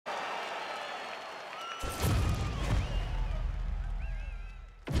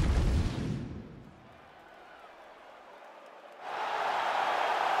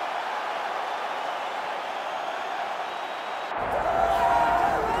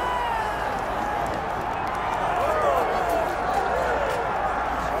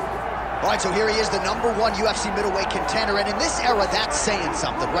All right, so here he is, the #1 UFC middleweight contender, and in this era, that's saying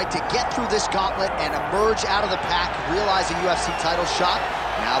something, right? To get through this gauntlet and emerge out of the pack, realize a UFC title shot,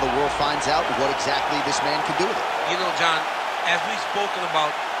 now the world finds out what exactly this man can do with it. You know, John, as we've spoken about,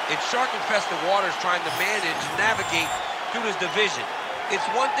 it's shark-infested waters trying to manage, navigate through this division. It's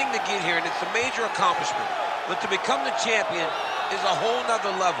one thing to get here, and it's a major accomplishment, but to become the champion is a whole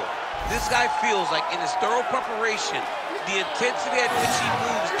nother level. This guy feels like in his thorough preparation, the intensity at which he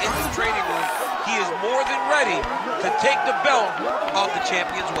moves in the training room, he is more than ready to take the belt off the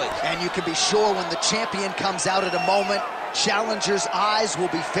champion's waist. And you can be sure when the champion comes out at a moment, challengers' eyes will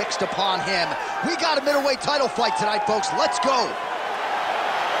be fixed upon him. We got a middleweight title fight tonight, folks. Let's go.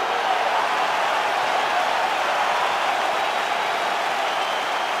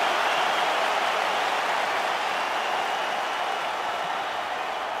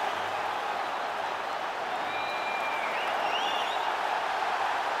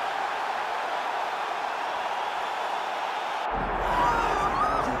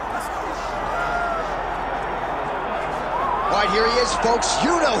 All right, here he is, folks.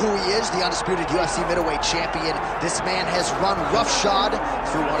 You know who he is, the undisputed UFC middleweight champion. This man has run roughshod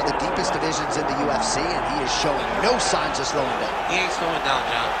through one of the deepest divisions in the UFC, and he is showing no signs of slowing down. He ain't slowing down,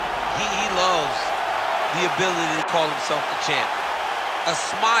 John. He loves the ability to call himself the champ. A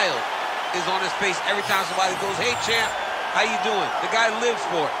smile is on his face every time somebody goes, "Hey, champ, how you doing?" The guy lives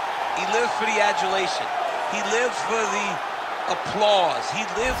for it. He lives for the adulation. He lives for the applause. He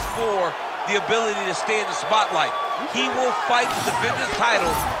lives for the ability to stay in the spotlight. He will fight to defend his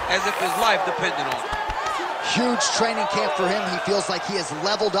title as if his life depended on it. Huge training camp for him. He feels like he has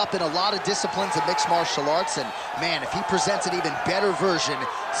leveled up in a lot of disciplines of mixed martial arts. And, man, if he presents an even better version,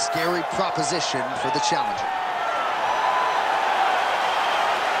 scary proposition for the challenger.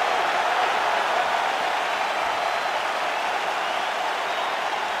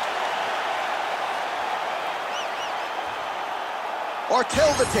 Or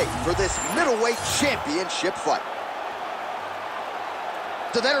tell the tape for this middleweight championship fight.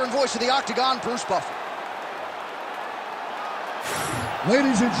 The veteran voice of the Octagon, Bruce Buffer.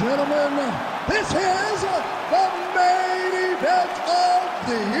 Ladies and gentlemen, this is the main event of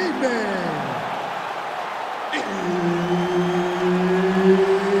the evening.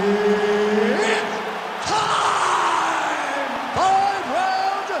 It's time! 5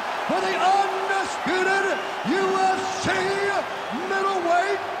 rounds for the undisputed UFC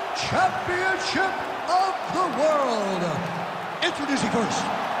middleweight championship of the world. Introducing first,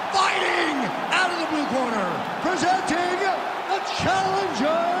 fighting out of the blue corner, presenting the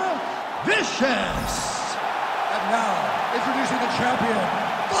challenger, Vicious. And now, introducing the champion,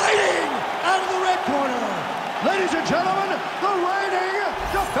 fighting out of the red corner. Ladies and gentlemen, the reigning,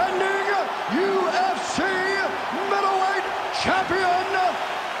 defending UFC middleweight champion,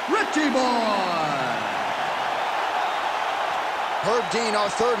 Ricky Boy. Herb Dean, our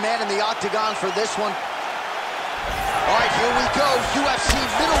third man in the Octagon for this one. All right, here we go. UFC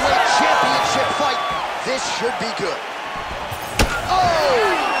middleweight championship fight. This should be good.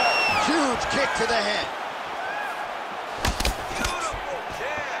 Oh! Huge kick to the head.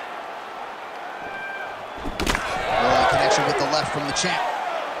 Early connection with the left from the champ.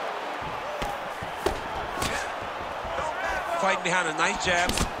 Fighting behind a nice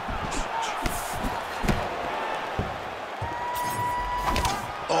jab.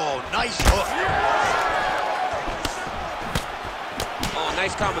 Oh, nice hook. Oh,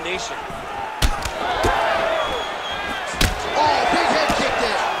 nice combination. Oh, big head kick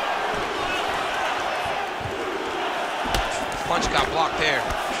there. Punch got blocked there.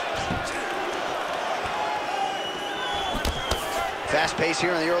 Fast pace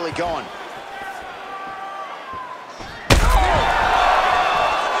here in the early going.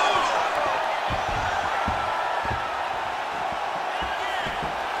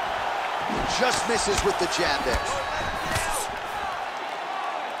 Just misses with the jab there.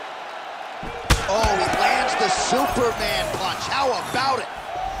 Oh, he lands the Superman punch. How about it?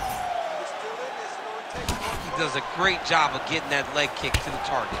 He does a great job of getting that leg kick to the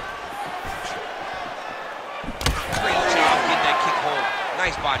target. Great job getting that kick home.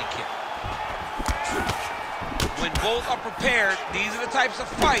 Nice body kick. When both are prepared, these are the types of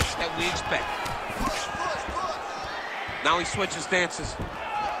fights that we expect. Now he's switching stances.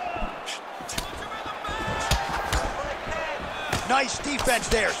 Nice defense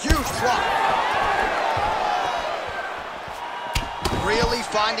there, huge block. Really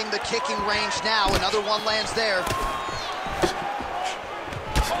finding the kicking range now. Another one lands there.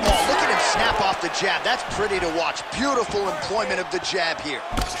 Oh, look at him snap off the jab. That's pretty to watch. Beautiful employment of the jab here.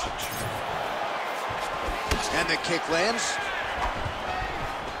 And the kick lands.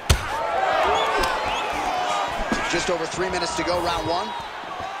 Just over 3 minutes to go, round one.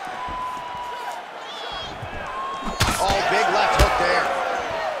 Oh, big left hook there.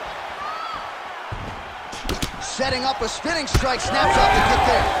 Setting up a spinning strike, snaps off the kick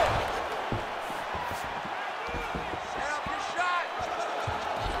there. Set up your shot.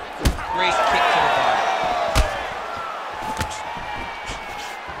 Great kick to the body.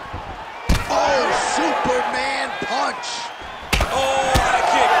 Oh, Superman punch. Oh, that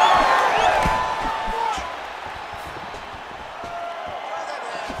kick.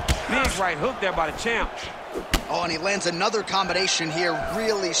 Big right hook there by the champ. Oh, and he lands another combination here,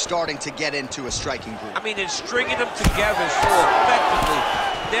 really starting to get into a striking groove. I mean, it's stringing them together so effectively.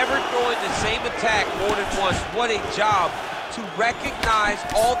 Never throwing the same attack more than once. What a job to recognize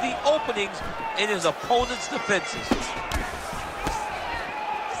all the openings in his opponent's defenses.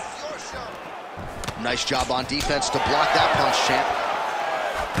 Nice job on defense to block that punch, champ.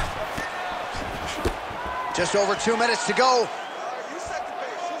 Just over 2 minutes to go.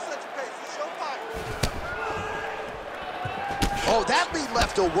 Oh, that lead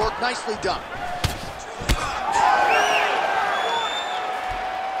left will work. Nicely done.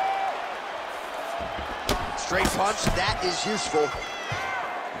 Straight punch, that is useful.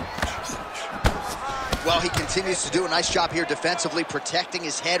 Well, he continues to do a nice job here defensively, protecting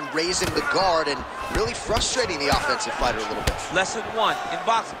his head, raising the guard, and really frustrating the offensive fighter a little bit. Lesson one in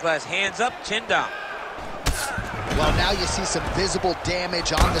boxing class, hands up, chin down. Well, now you see some visible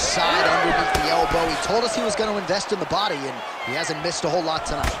damage on the side underneath the elbow. He told us he was going to invest in the body, and he hasn't missed a whole lot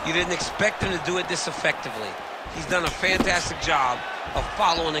tonight. You didn't expect him to do it this effectively. He's done a fantastic job of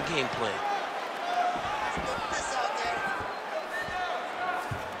following the game plan.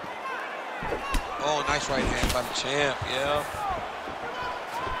 Oh, nice right hand by the champ, yeah.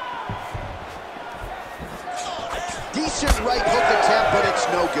 Decent right hook attempt, but it's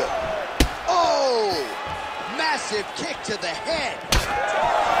no good. Oh! Massive kick to the head.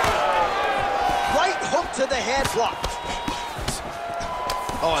 Right hook to the head, blocked.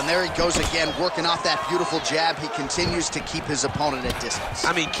 Oh, and there he goes again, working off that beautiful jab. He continues to keep his opponent at distance.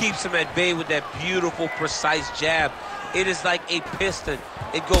 I mean, keeps him at bay with that beautiful, precise jab. It is like a piston.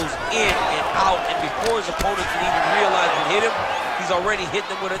 It goes in and out, and before his opponent can even realize what hit him, he's already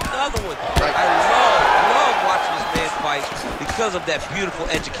hitting him with another one. Right. I love watching this man fight because of that beautiful,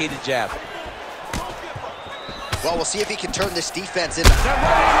 educated jab. Well, we'll see if he can turn this defense into... Back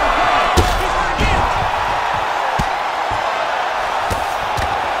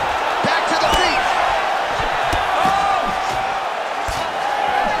to the feet.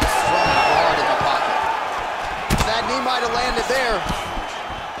 Strong guard in the pocket. That knee might have landed there.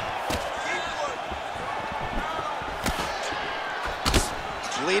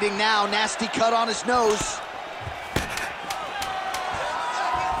 Bleeding now, nasty cut on his nose.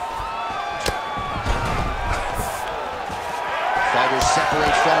 Fighters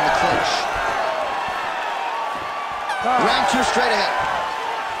separate from the clinch. Round two straight ahead.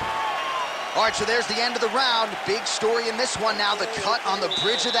 All right, so there's the end of the round. Big story in this one now. The cut on the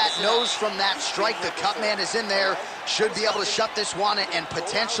bridge of that nose from that strike. The cut man is in there. Should be able to shut this one and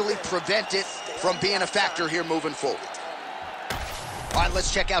potentially prevent it from being a factor here moving forward. All right,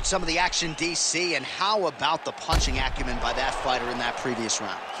 let's check out some of the action, DC, and how about the punching acumen by that fighter in that previous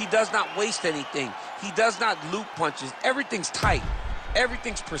round? He does not waste anything. He does not loop punches. Everything's tight.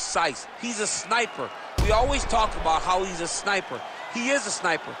 Everything's precise. He's a sniper. We always talk about how he's a sniper. He is a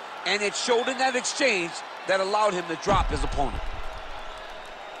sniper, and it showed in that exchange that allowed him to drop his opponent.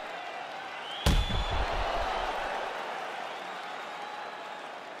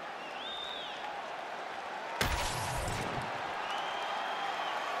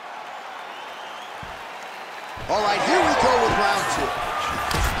 All right, here we go with round two.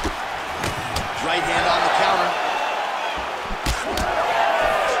 Right hand on the counter.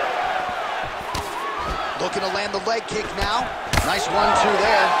 Looking to land the leg kick now. Nice 1-2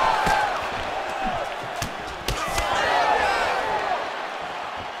 there.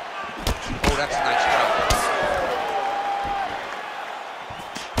 Oh, that's a nice strike.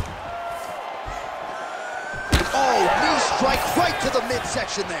 Oh, knee strike right to the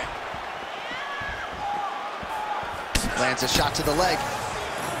midsection there. Lands a shot to the leg.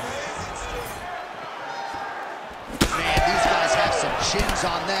 Man, these guys have some chins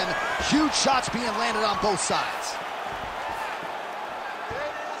on them. Huge shots being landed on both sides.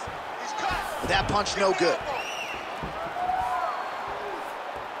 That punch no good.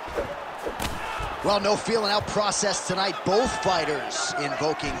 Well, no feeling out process tonight. Both fighters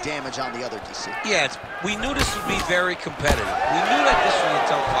invoking damage on the other, DC. Yes, we knew this would be very competitive. We knew that this would be a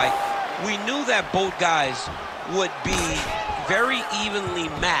tough fight. We knew that both guys would be very evenly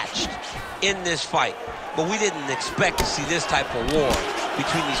matched in this fight. But we didn't expect to see this type of war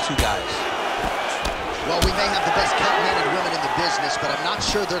between these two guys. Well, we may have the best cut men and women in the business, but I'm not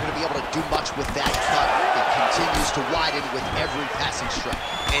sure they're going to be able to do much with that cut. It continues to widen with every passing strike.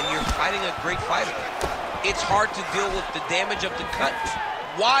 And you're fighting a great fighter. It's hard to deal with the damage of the cut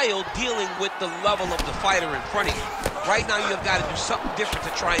while dealing with the level of the fighter in front of you. Right now, you've got to do something different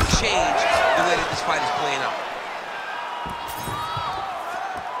to try and change the way that this fight is playing out.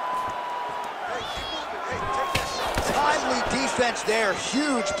 Timely defense there,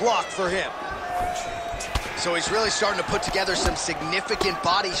 huge block for him. So he's really starting to put together some significant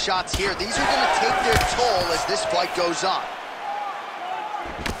body shots here. These are going to take their toll as this fight goes on.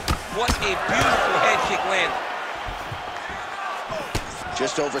 What a beautiful head kick landed.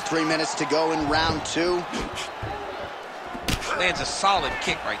 Just over 3 minutes to go in round 2. Lands a solid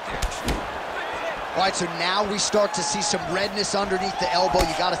kick right there. All right, so now we start to see some redness underneath the elbow.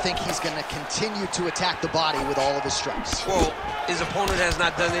 You got to think he's going to continue to attack the body with all of his strikes. Well, his opponent has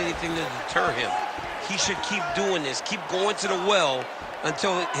not done anything to deter him. He should keep doing this, keep going to the well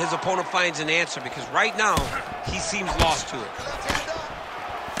until his opponent finds an answer, because right now, he seems lost to it.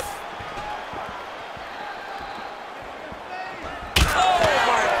 Oh,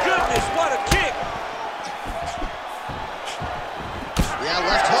 my goodness, what a kick! Yeah,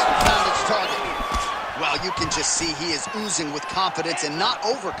 left hook found its target. Well, you can just see he is oozing with confidence, and not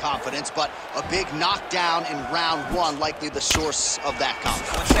overconfidence, but a big knockdown in round 1, likely the source of that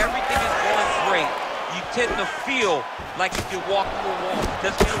confidence. When everything is going great, you tend to feel like if you're walking the wall.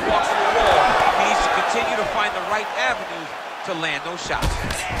 Doesn't mean walking the wall. He needs to continue to find the right avenues to land those shots.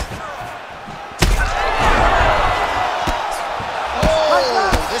 Oh,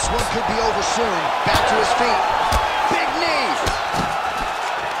 this one could be over soon. Back to his feet. Big knee.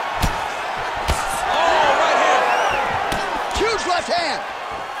 Oh, right hand. Huge left hand.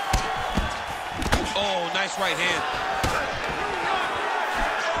 Oh, nice right hand.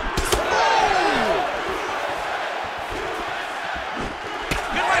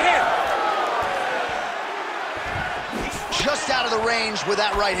 Just out of the range with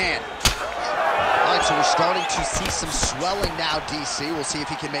that right hand. All right, so we're starting to see some swelling now, DC. We'll see if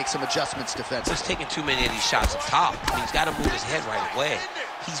he can make some adjustments defensively. He's taking too many of these shots up top. I mean, he's got to move his head right away.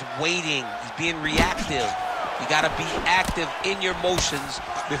 He's waiting. He's being reactive. You got to be active in your motions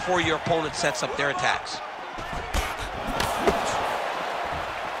before your opponent sets up their attacks.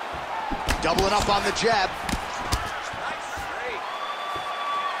 Doubling up on the jab.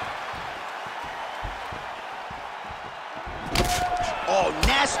 Oh,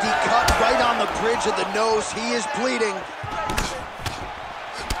 nasty cut right on the bridge of the nose. He is bleeding.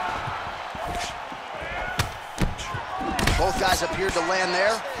 Both guys appeared to land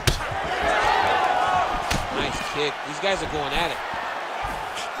there. Nice kick. These guys are going at it.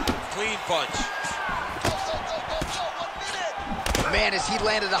 Clean punch. Man, as he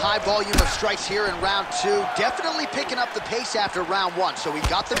landed a high volume of strikes here in round 2, definitely picking up the pace after round 1. So he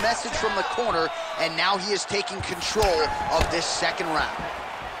got the message from the corner, and now he is taking control of this second round.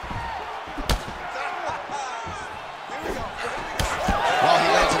 Well,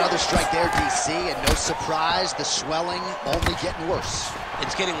 he lands another strike there, DC, and no surprise, the swelling only getting worse.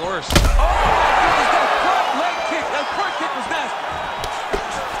 It's getting worse. Oh, my goodness, that front leg kick, that front kick was nasty.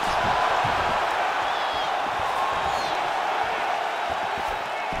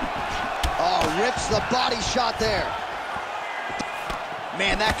 Rips the body shot there.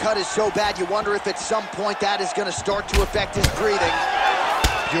 Man, that cut is so bad, you wonder if at some point that is going to start to affect his breathing.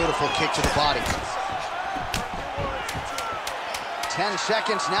 Beautiful kick to the body. 10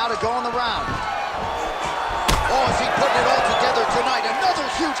 seconds now to go in the round. Oh, is he putting it all together tonight? Another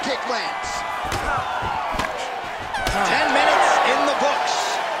huge kick lands. 10 minutes in the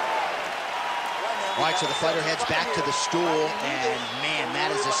books. All right, so the fighter heads back to the stool, and man,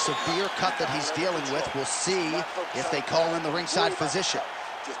 that is a severe cut that he's dealing with. We'll see if they call in the ringside physician.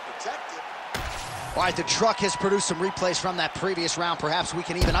 All right, the truck has produced some replays from that previous round. Perhaps we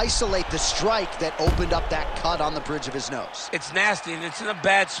can even isolate the strike that opened up that cut on the bridge of his nose. It's nasty, and it's in a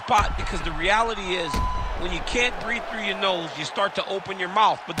bad spot, because the reality is when you can't breathe through your nose, you start to open your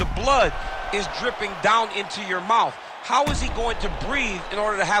mouth, but the blood is dripping down into your mouth. How is he going to breathe in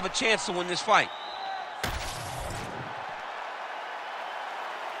order to have a chance to win this fight?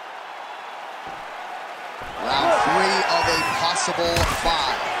 Round 3 of a possible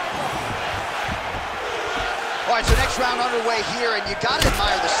 5. All right, right, so next round underway here, and you gotta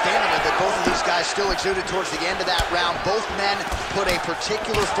admire the stamina that both of these guys still exuded towards the end of that round. Both men put a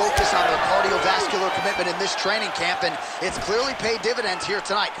particular focus on their cardiovascular commitment in this training camp, and it's clearly paid dividends here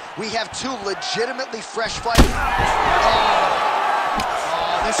tonight. We have two legitimately fresh fighters.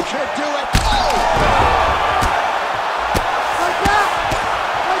 Oh, this could do it. Oh!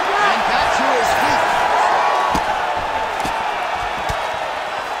 And back to his feet.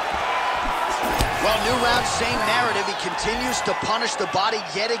 Well, new round, same narrative. He continues to punish the body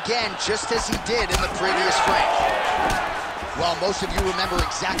yet again, just as he did in the previous frame. Well, most of you remember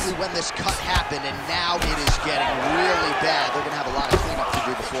exactly when this cut happened, and now it is getting really bad. They're going to have a lot of cleanup to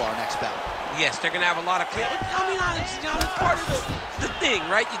do before our next bout. Yes, they're going to have a lot of cleanup. I mean, honestly, John, it's part of the thing,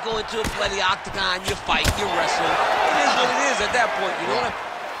 right? You go into a bloody octagon, you fight, you wrestle. It is what it is at that point, you know?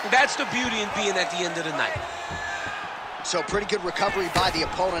 That's the beauty in being at the end of the night. So pretty good recovery by the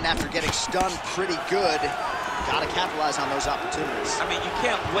opponent after getting stunned pretty good. Got to capitalize on those opportunities. I mean, you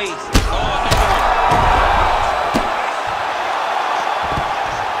can't waste.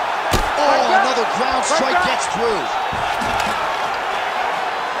 Oh, another ground strike gets through.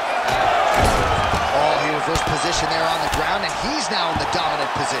 Oh, he reversed position there on the ground, and he's now in the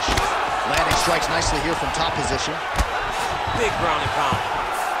dominant position. Landing strikes nicely here from top position. Big ground and pound.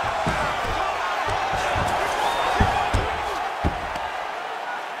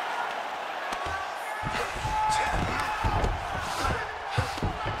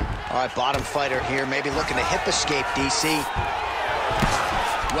 All right, bottom fighter here, maybe looking to hip escape, DC.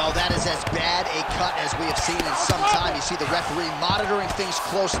 Well, that is as bad a cut as we have seen in some time. You see the referee monitoring things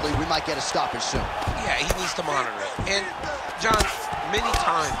closely. We might get a stoppage soon. Yeah, he needs to monitor it. And, John, many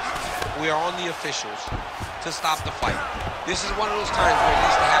times we are on the officials to stop the fight. This is one of those times where it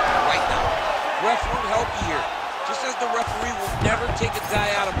needs to happen right now. Ref won't help you here. Just as the referee will never take a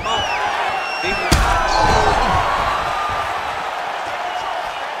guy out of mount, they will not.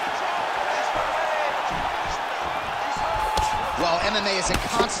 Well, MMA is a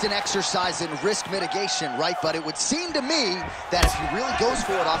constant exercise in risk mitigation, right? But it would seem to me that if he really goes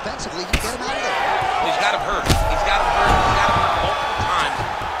for it offensively, you get him out of there. He's got him hurt. He's got him hurt. He's got him hurt multiple times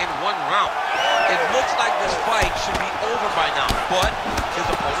in one round. It looks like this fight should be over by now, but his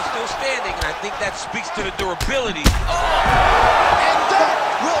opponent's still standing, and I think that speaks to the durability. Oh! And that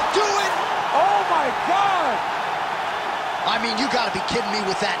will do it! Oh, my God! I mean, you gotta be kidding me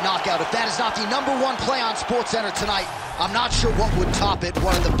with that knockout. If that is not the #1 play on SportsCenter tonight, I'm not sure what would top it.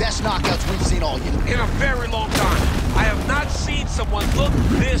 One of the best knockouts we've seen all year. In a very long time. I have not seen someone look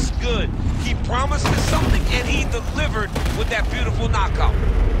this good. He promised us something, and he delivered with that beautiful knockout.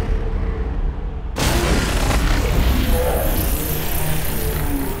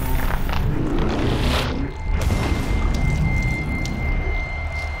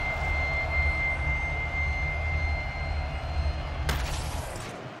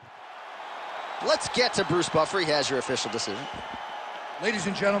 Let's get to Bruce Buffer. He has your official decision. Ladies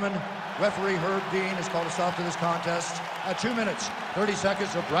and gentlemen, referee Herb Dean has called a stop to this contest at 2 minutes, 30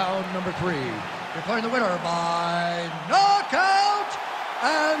 seconds of round number 3. Declaring the winner by knockout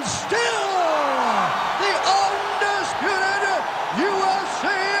and still the undisputed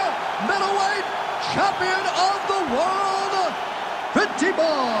UFC middleweight champion of the world, Pretty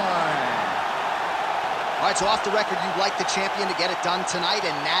Boy. All right, so off the record, you like the champion to get it done tonight,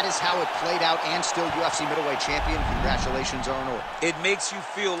 and that is how it played out, and still UFC middleweight champion. Congratulations are in order. It makes you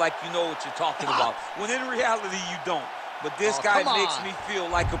feel like you know what you're talking about, when in reality you don't. But this guy makes me feel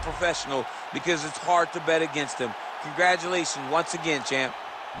like a professional because it's hard to bet against him. Congratulations once again, champ.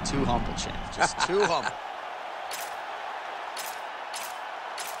 Too humble, champ. Just too humble.